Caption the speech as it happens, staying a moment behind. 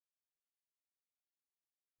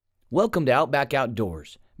Welcome to Outback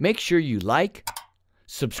Outdoors. Make sure you like,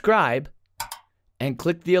 subscribe, and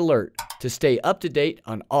click the alert to stay up to date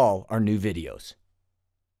on all our new videos.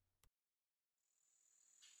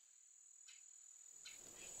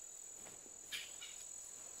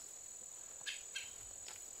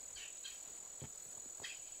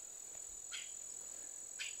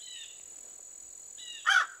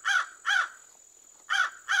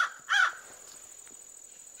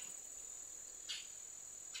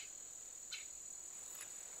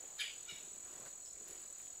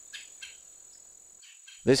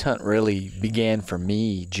 This hunt really began for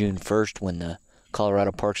me June 1st when the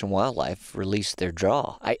Colorado Parks and Wildlife released their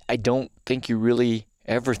draw. I don't think you really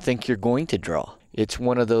ever think you're going to draw. It's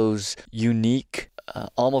one of those unique,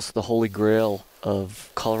 almost the holy grail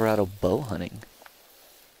of Colorado bow hunting.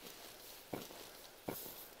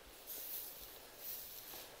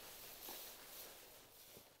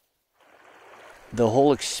 The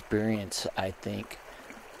whole experience, I think,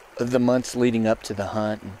 of the months leading up to the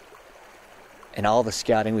hunt and all the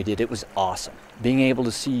scouting we did, it was awesome. Being able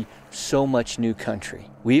to see so much new country.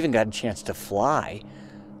 We even got a chance to fly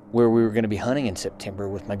where we were going to be hunting in September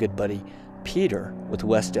with my good buddy Peter with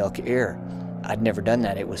West Elk Air. I'd never done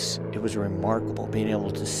that. It was remarkable being able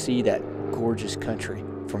to see that gorgeous country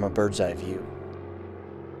from a bird's eye view.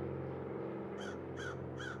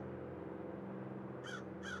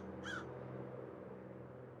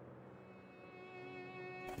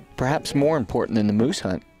 Perhaps more important than the moose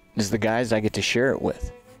hunt is the guys I get to share it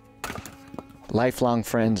with. Lifelong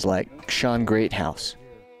friends like Sean Greathouse,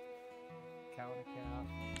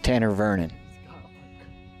 Tanner Vernon,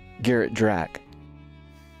 Garrett Drack,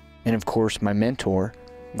 and of course my mentor,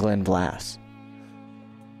 Glenn Vlass.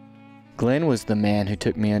 Glenn was the man who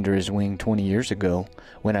took me under his wing 20 years ago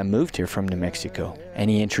when I moved here from New Mexico, and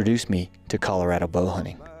he introduced me to Colorado bow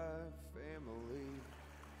hunting.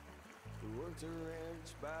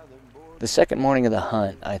 The second morning of the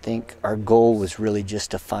hunt, I think our goal was really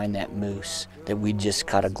just to find that moose that we just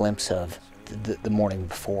caught a glimpse of the morning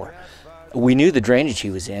before. We knew the drainage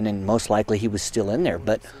he was in, and most likely he was still in there,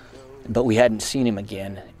 but we hadn't seen him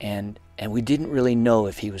again, and we didn't really know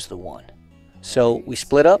if he was the one. So we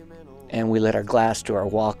split up, and we let our glass do our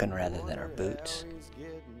walking rather than our boots.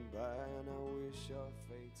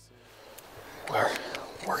 We're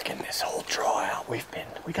working this whole draw out. We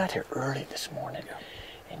got here early this morning.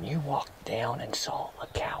 And you walked down and saw a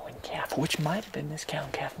cow and calf, which might have been this cow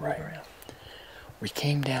and calf moving around. We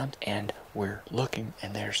came down and we're looking,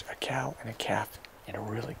 and there's a cow and a calf and a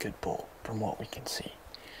really good bull from what we can see.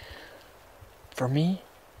 For me,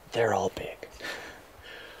 they're all big.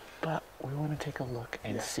 But we want to take a look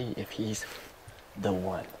and see if he's the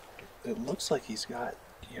one. It looks like he's got,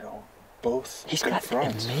 both. He's got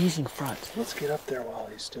fronts. Amazing fronts. Let's get up there while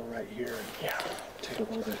he's still right here and take a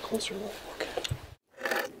little bit closer look. Okay.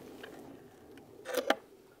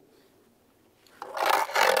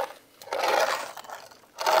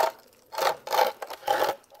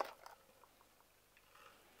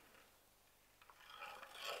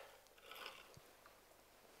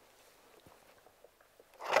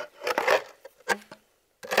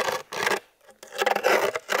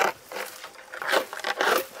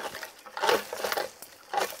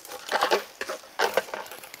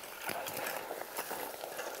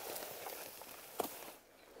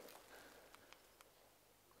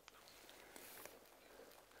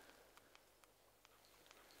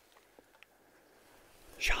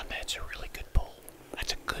 Sean, that's a really good bull.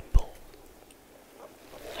 That's a good bull.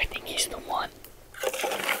 I think he's the one.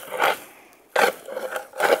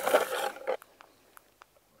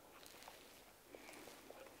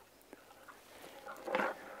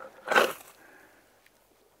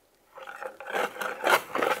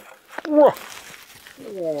 Whoa.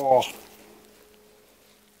 Whoa.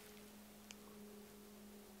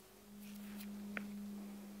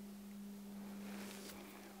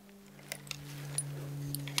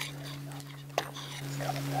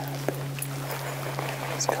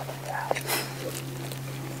 He's coming back.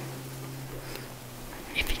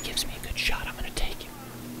 If he gives me a good shot, I'm going to take him.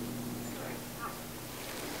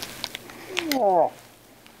 Whoa.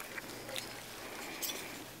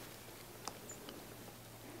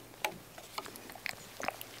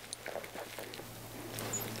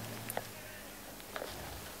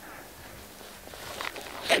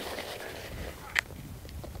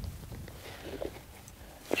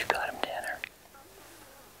 You got him, Tanner.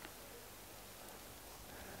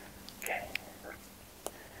 Okay.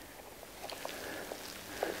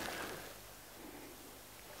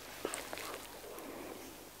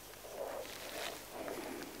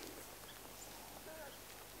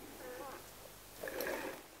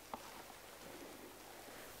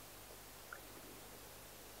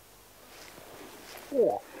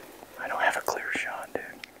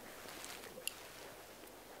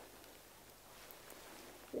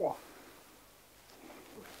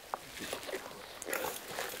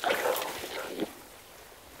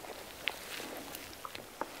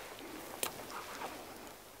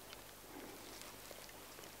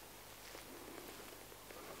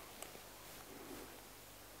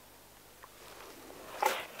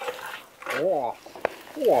 Whoa.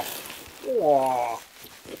 Whoa. Whoa.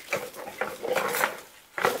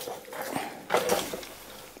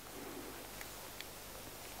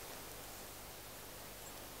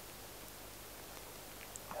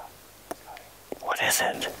 What is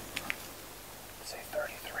it? Say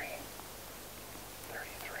 33.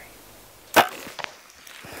 33.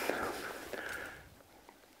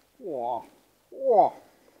 Whoa. Whoa.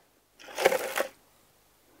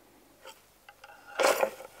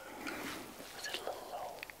 Was it a little low?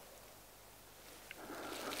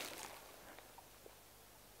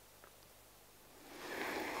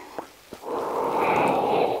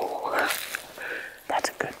 That's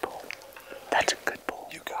a good bull. That's a good bull.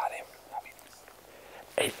 You got him. I mean,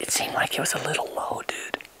 It seemed like it was a little low,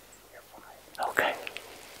 dude. you're fine. Okay.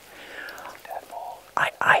 Dead bull.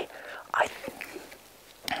 I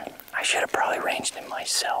should have probably ranged him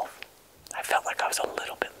myself. I felt like I was a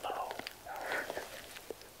little bit low.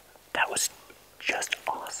 That was just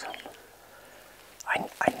awesome.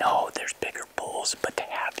 I know there's bigger bulls, but to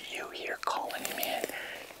have you here calling him in,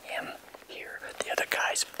 him here, the other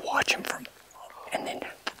guys watch him from, and then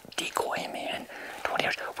decoy him in 20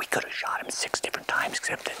 yards. We could have shot him 6 different times,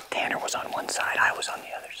 except that Tanner was on one side, I was on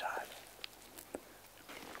the other side.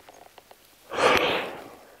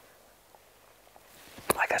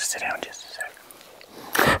 I gotta sit down just a sec.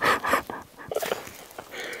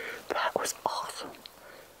 That was awesome.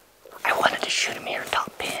 I wanted to shoot him here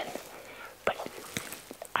top pin, but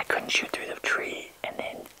I couldn't shoot through the tree, and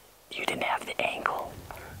then you didn't have the angle.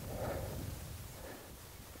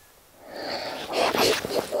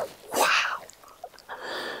 Wow.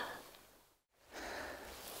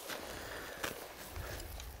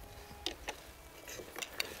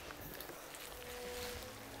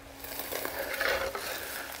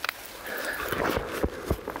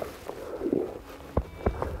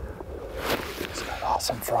 He's got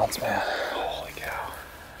awesome fronts, man. Holy cow.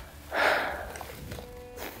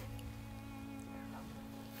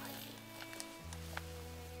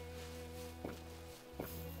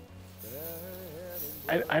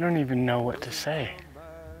 I don't even know what to say.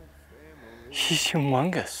 He's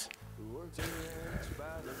humongous.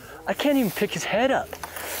 I can't even pick his head up.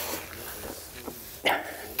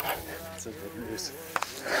 That's a good news.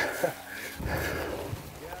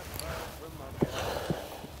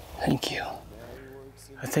 Thank you.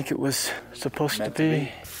 I think it was supposed to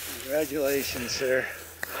be. Congratulations, sir.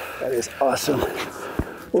 That is awesome.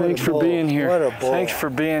 Thanks for being here. What a bull. Thanks for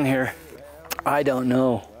being here. I don't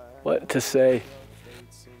know what to say.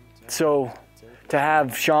 So, to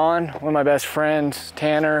have Sean, one of my best friends,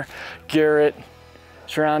 Tanner, Garrett,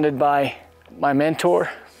 surrounded by my mentor.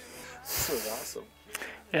 This is awesome.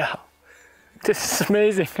 Yeah, this is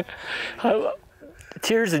amazing.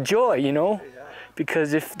 Tears of joy, you know?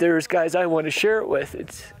 Because if there's guys I want to share it with,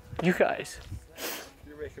 it's you guys.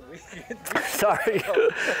 You're making me Sorry,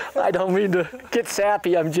 I don't mean to get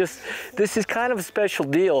sappy. This is kind of a special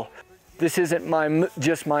deal. This isn't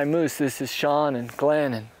just my moose. This is Sean and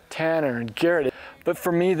Glenn and Tanner and Garrett. But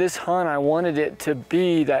for me, this hunt, I wanted it to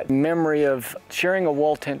be that memory of sharing a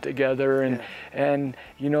wall tent together and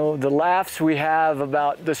you know, the laughs we have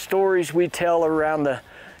about the stories we tell around the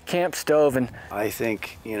camp stove. And I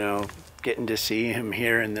think, you know, getting to see him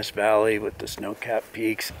here in this valley with the snow-capped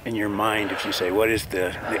peaks in your mind, if you say, what is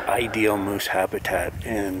the ideal moose habitat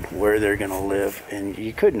and where they're going to live, and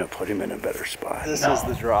you couldn't have put him in a better spot. This is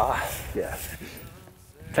the draw. Yeah.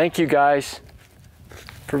 thank you guys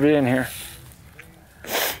for being here.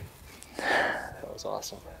 That was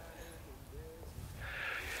awesome.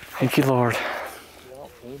 Thank you, Lord. Well,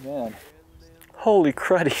 amen. Holy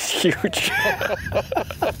crud, he's huge.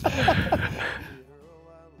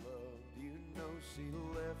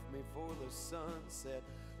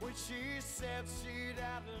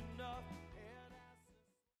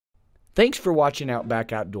 Thanks for watching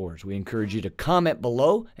Outback Outdoors. We encourage you to comment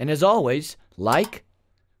below, and as always, like,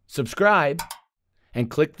 subscribe, and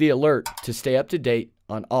click the alert to stay up to date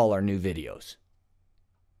on all our new videos.